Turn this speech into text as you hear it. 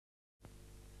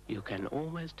You can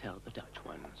always tell the Dutch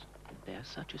ones. They're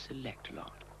such a select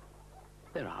lot.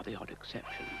 There are the odd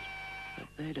exceptions, but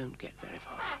they don't get very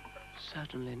far.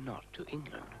 Certainly not to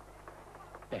England.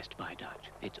 Best buy Dutch.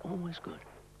 It's always good.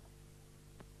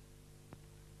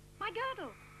 My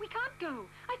girdle! We can't go!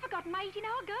 I've forgotten my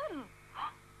 18-hour girdle!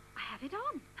 I have it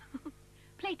on!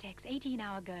 Playtex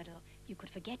 18-hour girdle. You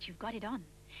could forget you've got it on.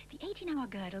 The 18-hour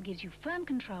girdle gives you firm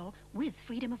control with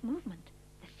freedom of movement.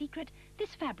 The secret,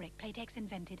 this fabric Playtex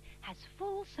invented has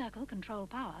full circle control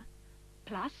power,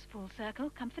 plus full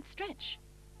circle comfort stretch.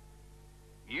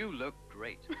 You look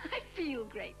great. I feel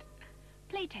great.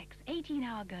 Playtex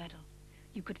 18-hour girdle.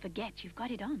 You could forget you've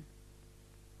got it on.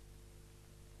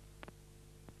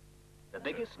 The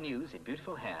biggest news in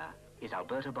beautiful hair is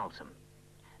Alberta Balsam.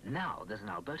 Now there's an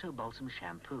Alberta Balsam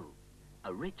shampoo,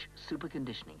 a rich super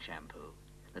conditioning shampoo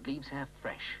that leaves hair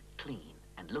fresh, clean,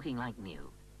 and looking like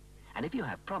new. And if you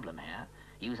have problem hair,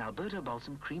 use Alberta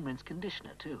Balsam Cream Rinse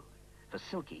Conditioner too, for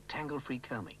silky, tangle-free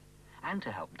combing, and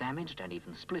to help damaged and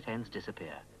even split ends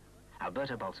disappear.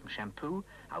 Alberta Balsam Shampoo,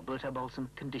 Alberta Balsam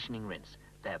Conditioning Rinse.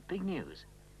 They're big news,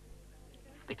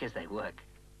 because they work.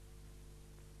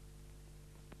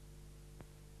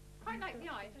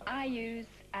 I use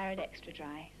Arid Extra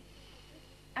Dry.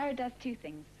 Arid does two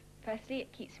things. Firstly,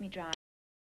 it keeps me dry.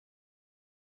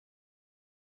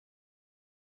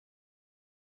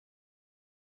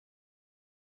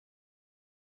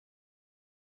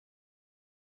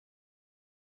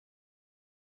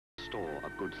 Store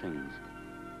of good things,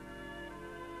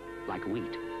 like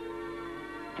wheat,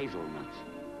 hazelnuts,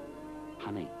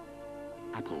 honey,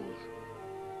 apples.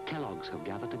 Kellogg's have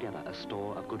gathered together a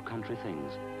store of good country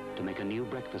things to make a new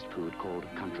breakfast food called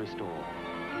Country Store.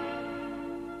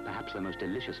 Perhaps the most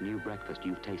delicious new breakfast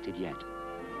you've tasted yet.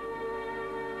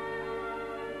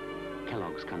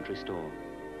 Kellogg's Country Store,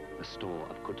 a store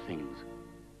of good things.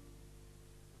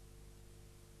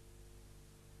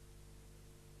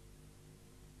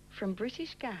 From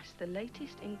British Gas, the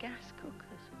latest in gas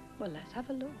cookers. Well, let's have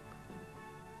a look.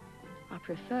 I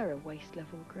prefer a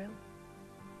waist-level grill.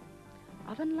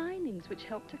 Oven linings which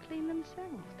help to clean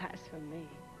themselves. That's for me.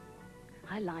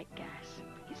 I like gas.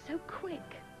 It's so quick.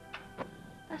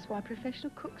 That's why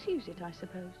professional cooks use it, I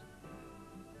suppose.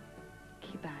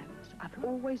 Kebabs. I've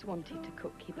always wanted to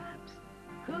cook kebabs.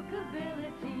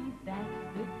 Cookability,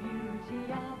 that's the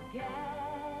beauty of gas.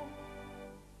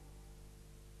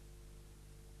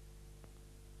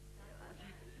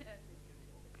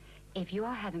 If you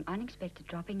are having unexpected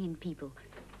dropping in people,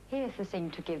 here's the thing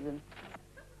to give them.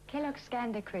 Kellogg's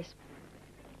Gander Crisp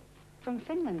from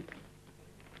Finland.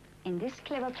 In this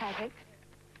clever packet.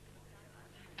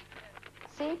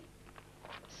 See?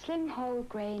 Slim whole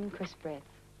grain crisp bread.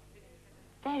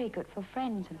 Very good for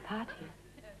friends and parties.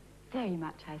 Very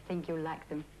much, I think you'll like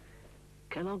them.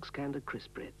 Kellogg's Gander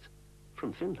Crisp Breads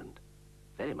from Finland.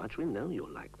 Very much we know you'll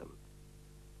like them.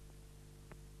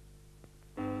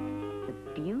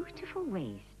 Beautiful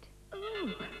waist.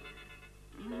 Oh.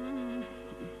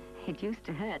 It used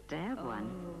to hurt to have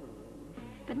one.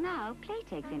 But now,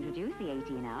 Playtex introduced the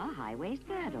 18-hour high-waist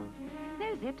girdle.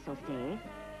 No zips or stays.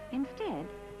 Instead,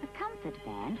 a comfort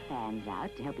band fans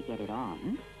out to help you get it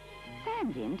on,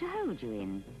 fans in to hold you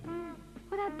in,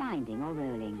 without binding or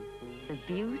rolling. The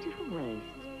beautiful waist.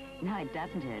 Now it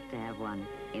doesn't hurt to have one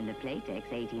in the Playtex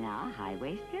 18-hour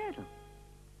high-waist girdle.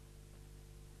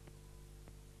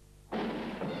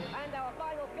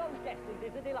 Contestant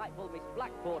is the delightful Miss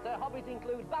Blackporter. Hobbies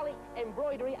include ballet,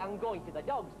 embroidery and going to the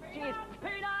dogs. She is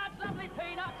peanuts, lovely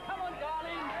peanuts. Come on,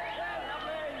 darling. Yeah,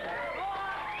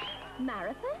 lovely.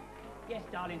 Marathon? Yes,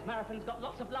 darlings, Marathon's got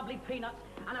lots of lovely peanuts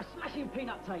and a smashing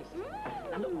peanut taste.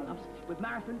 And look, my loves, with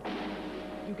Marathon,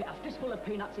 you get a fistful of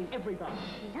peanuts in every bar.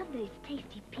 Lovely,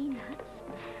 tasty peanuts.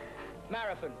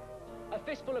 Marathon, a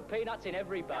fistful of peanuts in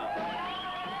every bar.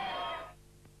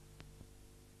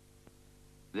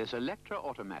 This Electra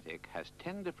automatic has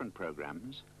 10 different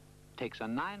programs, takes a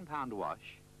 £9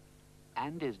 wash,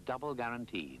 and is double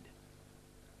guaranteed.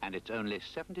 And it's only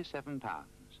 £77,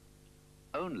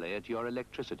 only at your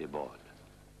electricity board.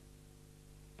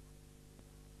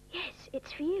 Yes,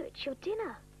 it's for you. It's your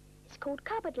dinner. It's called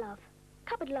Cupboard Love.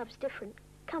 Cupboard Love's different.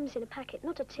 Comes in a packet,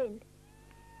 not a tin.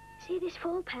 See this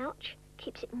foil pouch?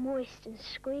 Keeps it moist and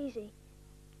squeezy.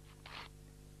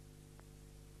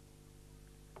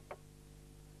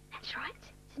 That's right.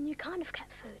 It's a new kind of cat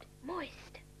food.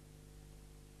 Moist.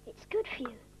 It's good for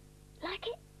you. Like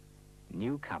it?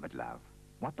 New Cupboard Love.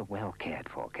 What the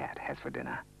well-cared-for cat has for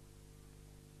dinner.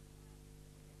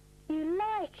 You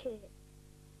like it?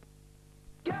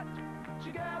 Get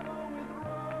together with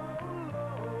Rolo.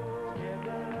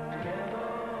 Together, together,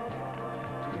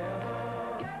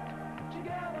 together. Get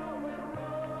together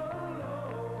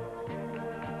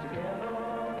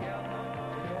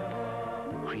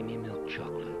creamy milk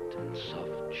chocolate and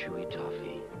soft, chewy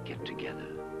toffee get together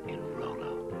in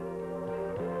Rolo.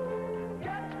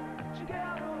 Get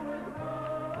together with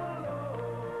Rolo.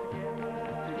 Get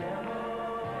together.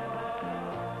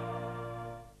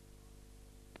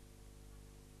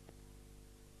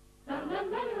 La la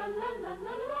la la la la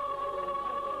la.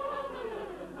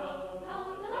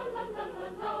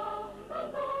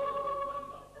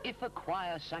 If a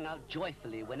choir sang out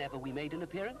joyfully whenever we made an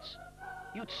appearance,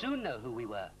 you'd soon know who we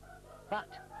were. But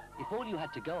if all you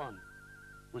had to go on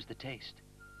was the taste,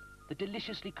 the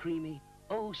deliciously creamy,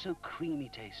 oh so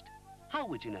creamy taste, how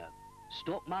would you know?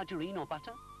 Stalk margarine or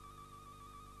butter?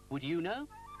 Would you know?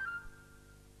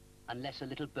 Unless a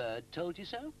little bird told you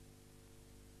so?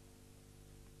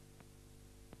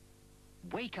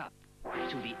 Wake up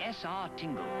to the SR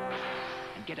tingle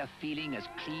and get a feeling as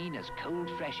clean as cold,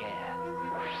 fresh air.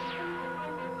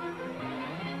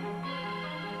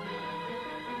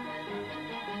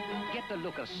 Get the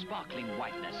look of sparkling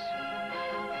whiteness.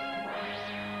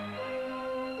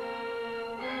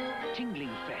 Tingling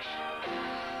fresh.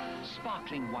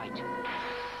 Sparkling white.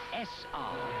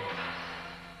 SR.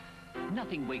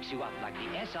 Nothing wakes you up like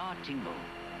the SR tingle.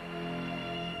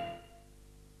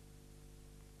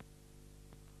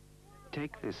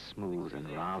 Take this smooth and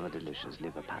rather delicious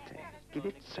liver pâté. Give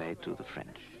it, say, to the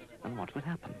French. And what would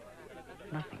happen?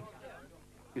 Nothing.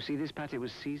 You see, this pâté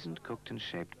was seasoned, cooked and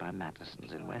shaped by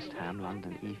Mattisons in West Ham,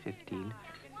 London E15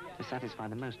 to satisfy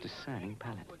the most discerning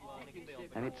palate.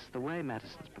 And it's the way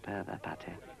Mattisons prepare their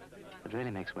pâté that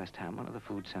really makes West Ham one of the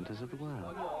food centres of the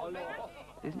world.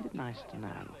 Isn't it nice to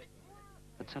know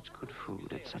that such good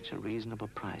food at such a reasonable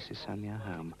price is so near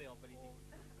home?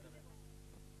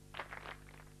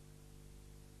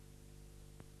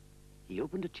 He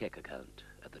opened a cheque account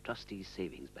at the Trustees'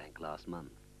 Savings Bank last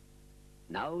month.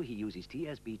 Now he uses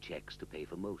TSB checks to pay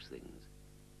for most things.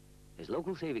 His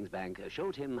local savings bank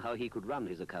showed him how he could run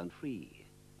his account free.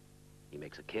 He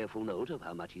makes a careful note of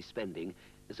how much he's spending,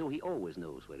 so he always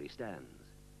knows where he stands.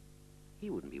 He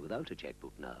wouldn't be without a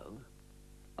checkbook now,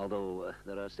 although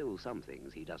there are still some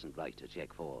things he doesn't write a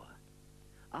cheque for.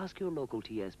 Ask your local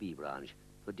TSB branch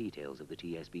for details of the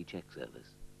TSB check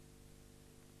service.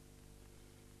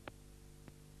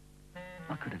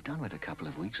 I could have done with a couple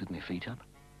of weeks with my feet up.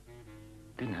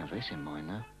 Didn't have this in mind,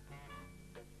 though.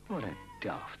 What a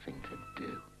daft thing to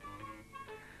do.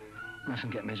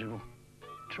 Mustn't get miserable.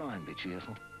 Try and be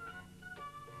cheerful.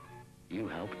 You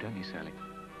help, don't you, Sally?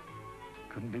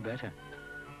 Couldn't be better.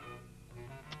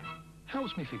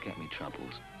 Helps me forget me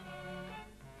troubles.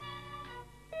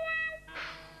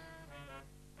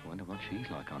 Wonder what she's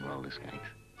like on roller skates.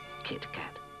 Kit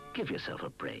Kat, give yourself a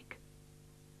break.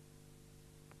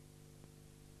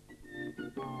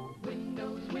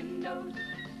 Windows, windows,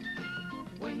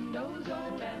 windows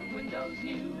old and windows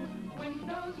new,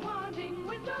 windows wanting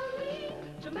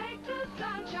Windowline to make the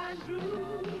sunshine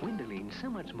through. Windowline's so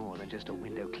much more than just a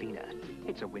window cleaner.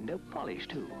 It's a window polish,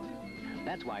 too.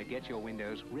 That's why it gets your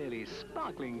windows really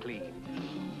sparkling clean.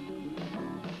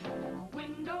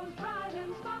 Windows bright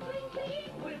and sparkling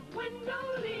clean with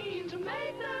Windowline to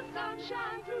make the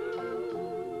sunshine through.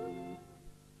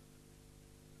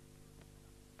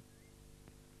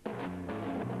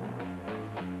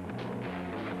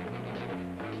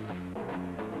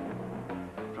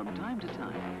 From time to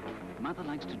time, Mother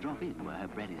likes to drop in where her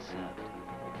bread is served,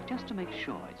 just to make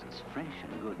sure it's as fresh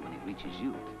and good when it reaches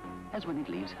you as when it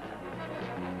leaves her.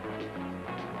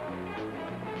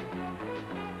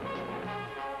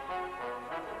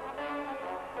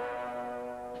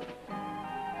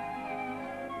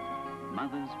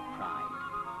 Mother's pride,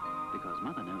 because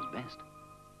Mother knows best.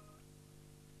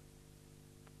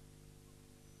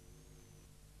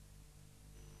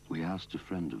 We asked a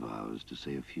friend of ours to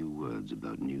say a few words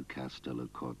about new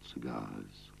Castella Court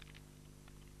cigars.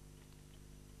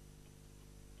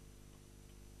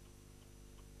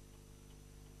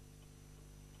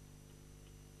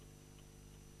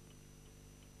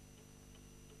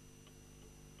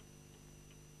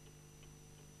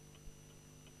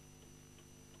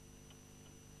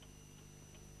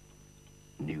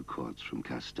 New quartz from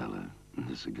Castella, and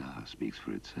the cigar speaks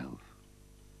for itself.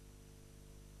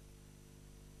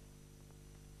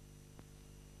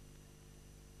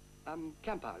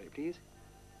 Campari, please.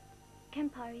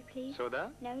 Campari, please. Soda?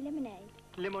 No lemonade.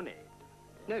 Lemonade.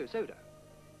 No, soda.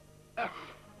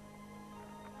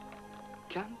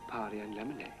 Campari and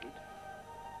lemonade?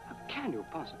 How can you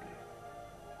possibly?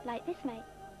 Like this, mate.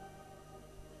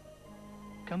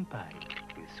 Campari,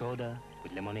 with soda,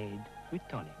 with lemonade, with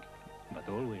tonic, but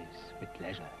always with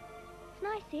pleasure. It's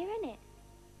nice here, isn't it?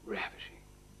 Ravishing.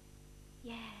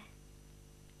 Yeah.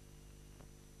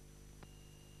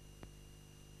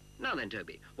 Now then,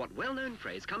 Toby, what well-known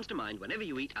phrase comes to mind whenever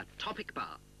you eat a topic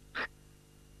bar?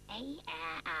 A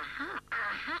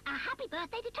happy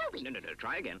birthday to Toby. No,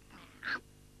 try again.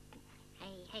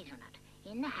 A hazelnut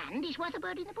in the hand is worth a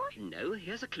bird in the bush. No,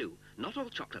 here's a clue. Not all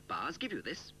chocolate bars give you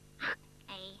this.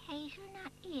 A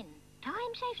hazelnut in. Time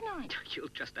saves 9. You'll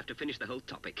just have to finish the whole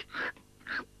topic.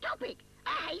 Topic. A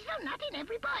hazelnut in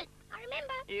every bite. I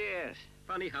remember. Yes.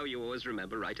 Funny how you always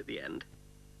remember right at the end.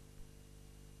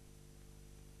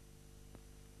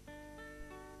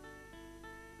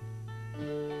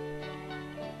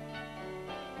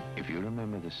 If you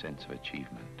remember the sense of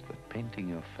achievement that painting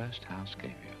your first house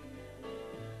gave you,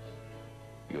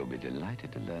 you'll be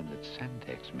delighted to learn that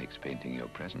Santex makes painting your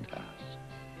present house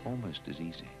almost as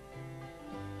easy.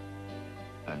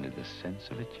 Only the sense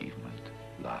of achievement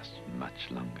lasts much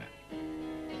longer.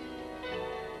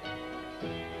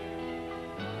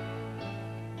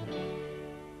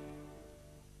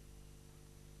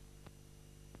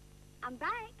 I'm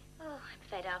back. Oh, I'm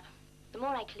fed up. The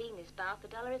more I clean this bath, the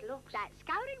duller it looks. That's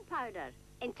scouring powder.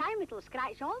 In time it'll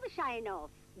scratch all the shine off.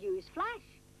 Use Flash.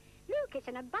 Look, it's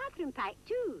in a bathroom pack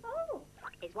too. Oh.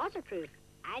 It's waterproof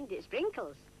and it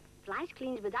sprinkles. Flash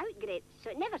cleans without grit, so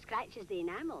it never scratches the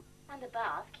enamel. And the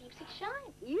bath keeps its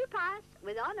shine. You pass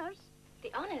with honours.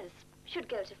 The honours should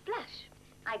go to Flash.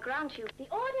 I grant you the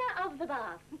order of the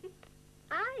bath.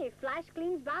 Aye, Flash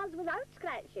cleans baths without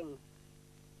scratching.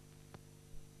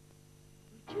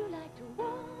 Would you like to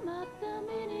warm up the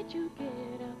minute you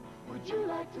get up? Would you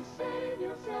like to save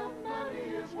yourself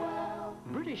money as well?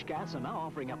 British Gas are now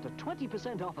offering up to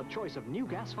 20% off a choice of new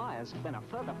gas fires, then a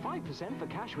further 5% for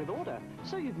cash with order.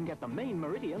 So you can get the main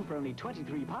Meridian for only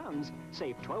 £23,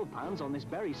 save £12 on this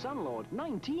Berry Sunlord,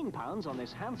 £19 on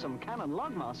this handsome Canon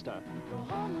Logmaster. Go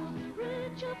home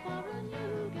richer for a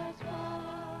new gas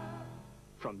fire.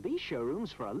 From these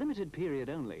showrooms for a limited period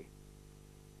only.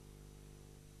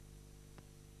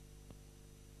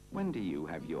 When do you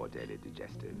have your daily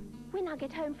digestive? When I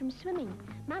get home from swimming,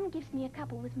 Mum gives me a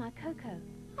couple with my cocoa.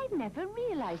 I've never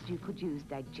realized you could use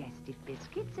digestive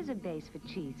biscuits as a base for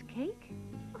cheesecake.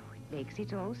 Oh, it makes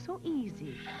it all so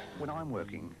easy. When I'm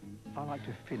working, I like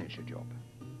to finish a job.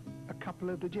 A couple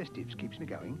of digestives keeps me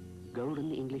going.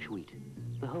 Golden English wheat.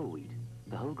 The whole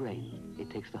grain. It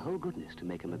takes the whole goodness to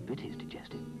make a McVitie's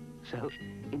digestive. So,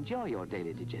 enjoy your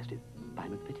daily digestive by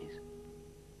McVitie's.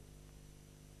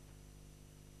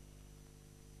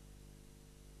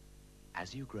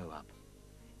 As you grow up,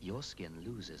 your skin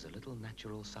loses a little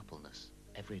natural suppleness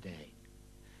every day.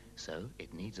 So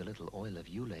it needs a little oil of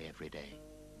Ulay every day.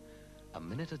 A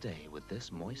minute a day with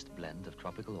this moist blend of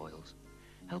tropical oils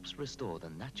helps restore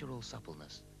the natural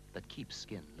suppleness that keeps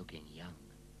skin looking young.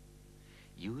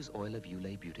 Use oil of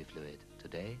Ulay Beauty Fluid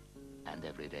today and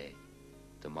every day.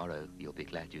 Tomorrow you'll be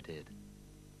glad you did.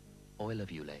 Oil of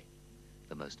Ulay,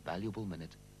 the most valuable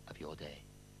minute of your day.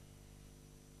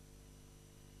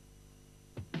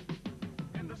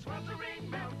 In the sweltering,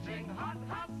 melting, hot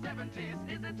 70s,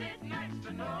 isn't it nice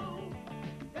to know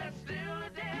there's still a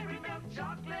dairy milk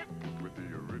chocolate with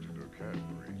the original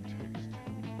Cadbury taste?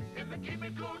 In the keep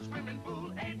it cool swimming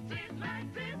pool,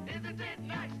 1890s, isn't it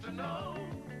nice to know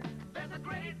there's a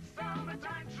great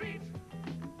summertime treat?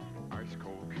 Ice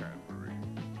cold Cadbury.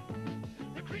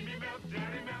 The creamy milk,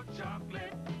 dairy milk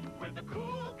chocolate with the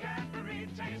cool Cadbury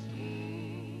taste.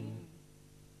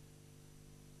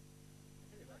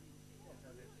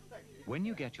 When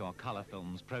you get your colour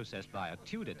films processed by a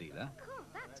Tudor dealer, Oh,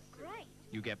 that's great.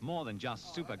 you get more than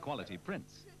just super quality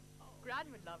prints. Gran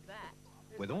would love that.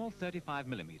 With all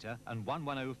 35mm and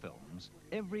 110 films,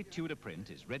 every Tudor print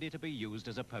is ready to be used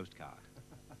as a postcard.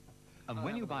 And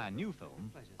when you buy a new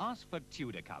film, ask for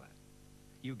Tudor colour.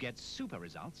 You get super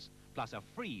results, plus a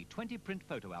free 20-print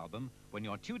photo album when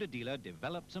your Tudor dealer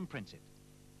develops and prints it.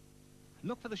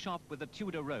 Look for the shop with the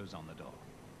Tudor rose on the door.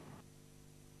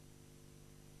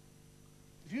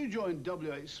 If you join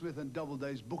W.H. Smith and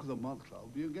Doubleday's Book of the Month Club,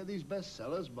 you get these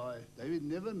bestsellers by David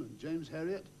Niven and James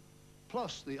Herriot,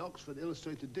 plus the Oxford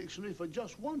Illustrated Dictionary for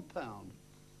just £1.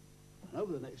 And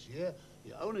over the next year,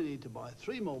 you only need to buy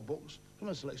 3 more books from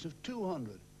a selection of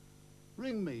 200.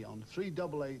 Ring me on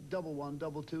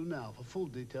 388-1122 now for full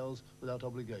details without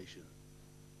obligation.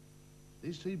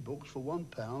 These 3 books for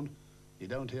 £1, you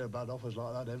don't hear about offers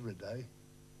like that every day.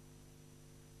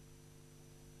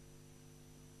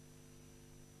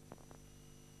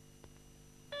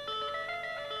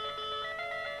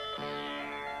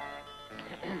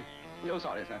 Oh,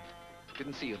 sorry, sir.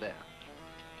 Didn't see you there.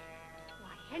 Why,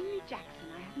 Henry Jackson,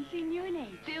 I haven't seen you in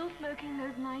age. Still smoking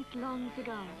those nice long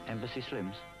cigars. Embassy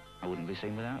Slims. I wouldn't be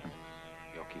seen without them.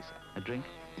 Your key, sir. A drink?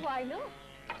 Why not?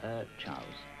 Charles.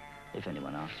 If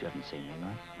anyone asks, you haven't seen me,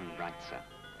 right? Right, sir.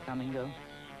 Come and go.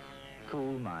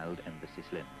 Cool, mild, Embassy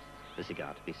Slims. The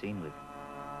cigar to be seen with.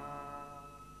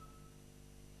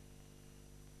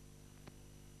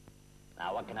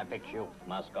 Now, what can I fix you?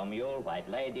 Moscow Mule, White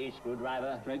Lady,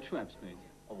 Screwdriver? Straight Schweppes, please.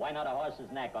 Well, why not a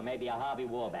horse's neck or maybe a Harvey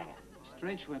Warbanger?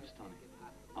 Straight Schweppes tonic.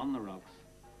 On the rocks.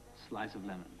 Slice of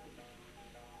lemon.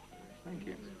 Thank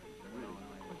you.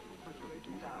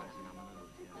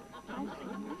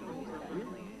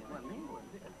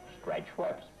 Straight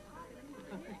Schweppes.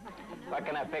 What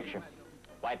can I fix you?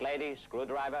 White Lady,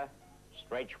 Screwdriver,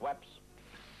 Straight Schweppes?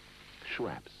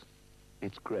 Schweppes.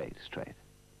 It's great straight.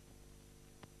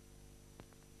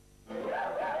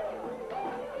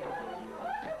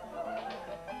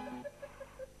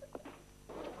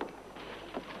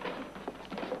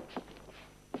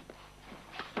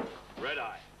 Red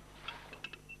Eye.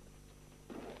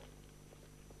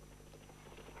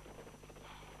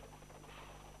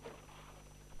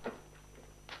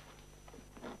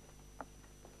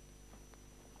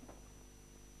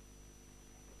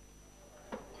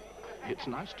 It's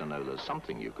nice to know there's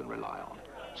something you can rely on.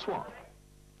 Swan.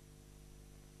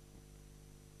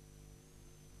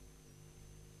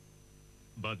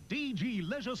 The DG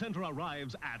Leisure Centre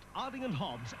arrives at Arding and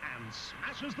Hobbs and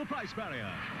smashes the price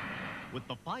barrier. With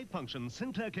the 5-function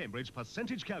Sinclair Cambridge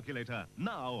percentage calculator,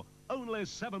 now only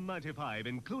 $7.95,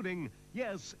 including,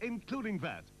 yes, including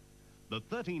VAT. The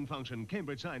 13-function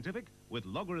Cambridge Scientific with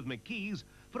logarithmic keys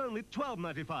for only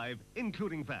 $12.95,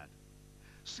 including VAT.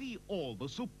 See all the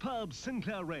superb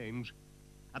Sinclair range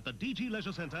at the DG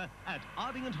Leisure Centre at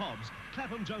Arding and Hobbs,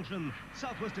 Clapham Junction,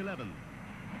 Southwest 11.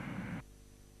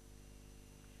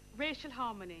 Racial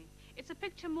harmony. It's a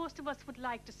picture most of us would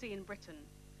like to see in Britain.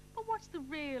 But what's the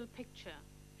real picture?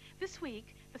 This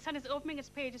week, The Sun is opening its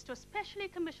pages to a specially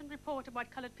commissioned report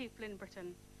about coloured people in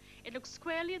Britain. It looks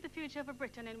squarely at the future of a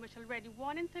Britain in which already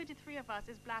 1 in 33 of us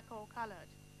is black or coloured.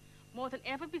 More than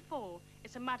ever before,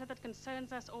 it's a matter that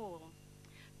concerns us all.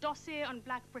 Dossier on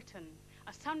Black Britain,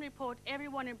 a Sun report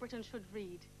everyone in Britain should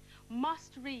read.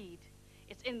 Must read.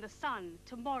 It's in The Sun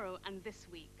tomorrow and this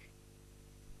week.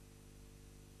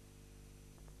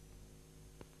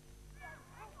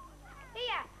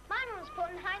 Here, my mum's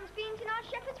putting Heinz beans in our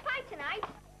shepherd's pie tonight.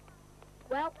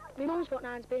 Well, my mum's putting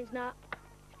Heinz beans now.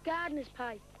 Gardener's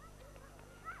pie.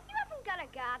 You haven't got a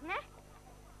gardener.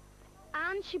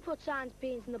 And she puts Heinz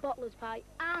beans in the bottler's pie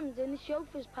and in the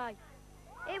chauffeur's pie.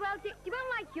 Hey, well, you won't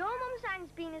like your mum's Heinz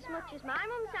bean as much as my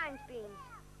mum's Heinz beans.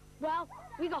 Well,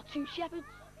 we got 2 shepherds.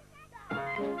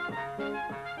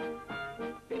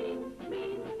 Beans,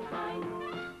 beans,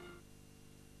 Heinz.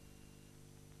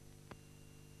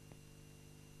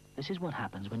 This is what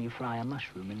happens when you fry a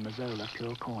mushroom in Mazola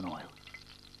pure corn oil.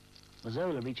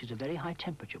 Mazola reaches a very high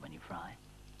temperature when you fry,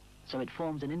 so it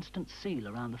forms an instant seal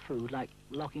around the food, like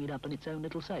locking it up in its own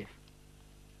little safe.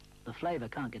 The flavour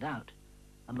can't get out,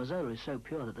 and Mazola is so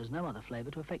pure that there's no other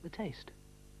flavour to affect the taste.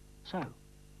 So,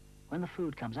 when the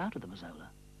food comes out of the Mazola,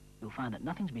 you'll find that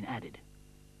nothing's been added,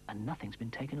 and nothing's been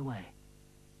taken away.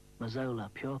 Mazola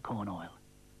pure corn oil,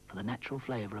 for the natural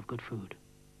flavour of good food.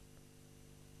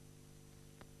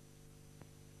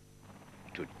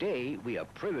 Today, we are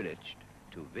privileged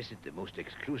to visit the most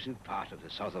exclusive part of the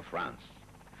south of France,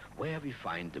 where we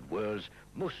find the world's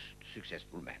most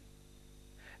successful man.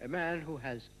 A man who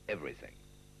has everything.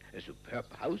 A superb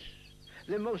house,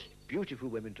 the most beautiful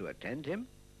women to attend him,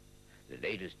 the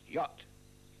latest yacht,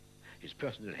 his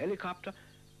personal helicopter,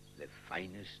 the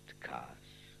finest cars.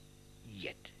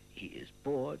 Yet he is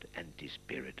bored and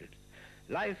dispirited.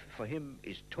 Life for him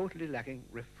is totally lacking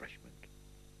refreshment.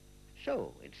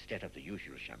 So, instead of the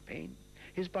usual champagne,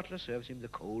 his butler serves him the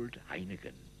cold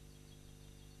Heineken.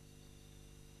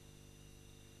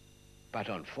 But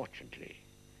unfortunately,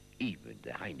 even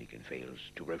the Heineken fails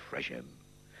to refresh him.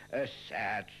 A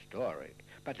sad story,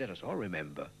 but let us all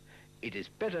remember, it is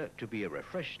better to be a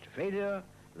refreshed failure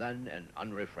than an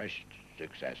unrefreshed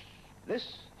success.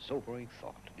 This sobering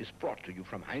thought is brought to you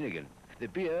from Heineken, the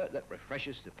beer that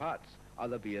refreshes the parts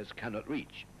other beers cannot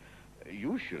reach.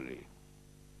 Usually.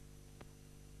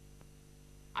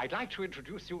 I'd like to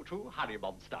introduce you to Honey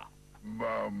Monster.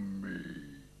 Mummy.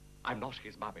 I'm not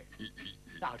his mummy.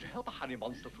 Now, to help a honey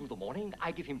monster through the morning,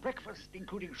 I give him breakfast,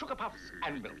 including sugar puffs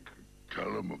and milk. Tell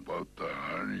him about the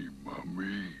honey,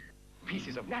 Mummy.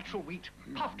 Pieces of natural wheat,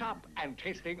 puffed up and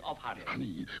tasting of honey.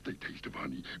 Honey, the taste of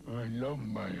honey. I love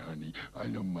my honey. I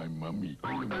love my mummy.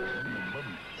 I love my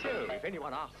mummy. So, if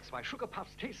anyone asks why sugar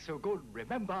puffs taste so good,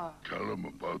 remember... Tell him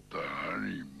about the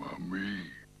honey, Mummy.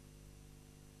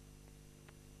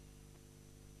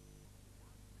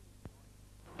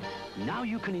 Now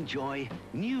you can enjoy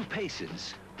new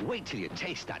Paces Wait till you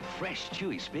taste that fresh,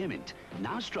 chewy spearmint,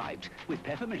 now striped with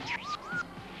peppermint.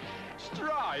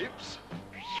 Stripes?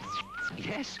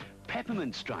 Yes,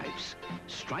 peppermint stripes.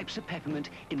 Stripes of peppermint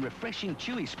in refreshing,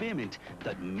 chewy spearmint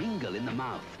that mingle in the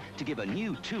mouth to give a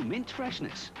new 2-mint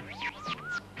freshness.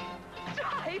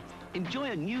 Stripes?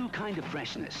 Enjoy a new kind of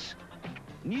freshness.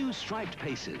 New striped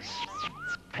Pacers.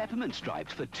 Peppermint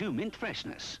stripes for 2-mint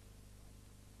freshness.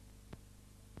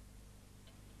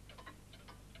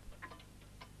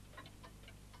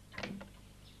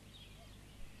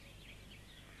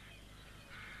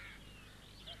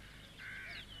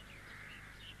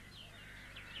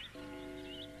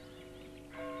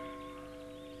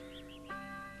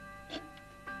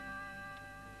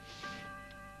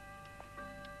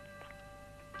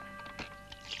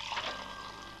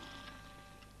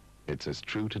 It's as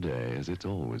true today as it's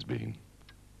always been.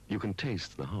 You can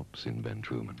taste the hops in Ben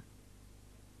Truman.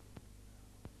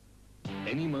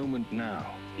 Any moment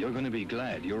now, you're going to be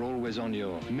glad you're always on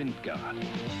your mint guard.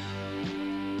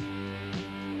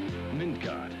 Mint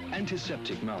Guard,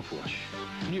 antiseptic mouthwash.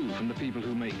 New from the people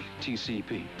who make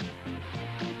TCP.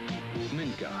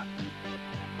 Mint Guard.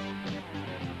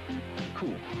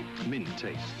 Cool, mint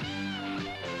taste.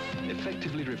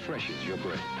 Effectively refreshes your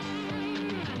breath.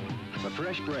 For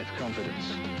fresh breath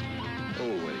confidence,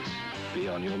 always be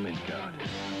on your mint guard.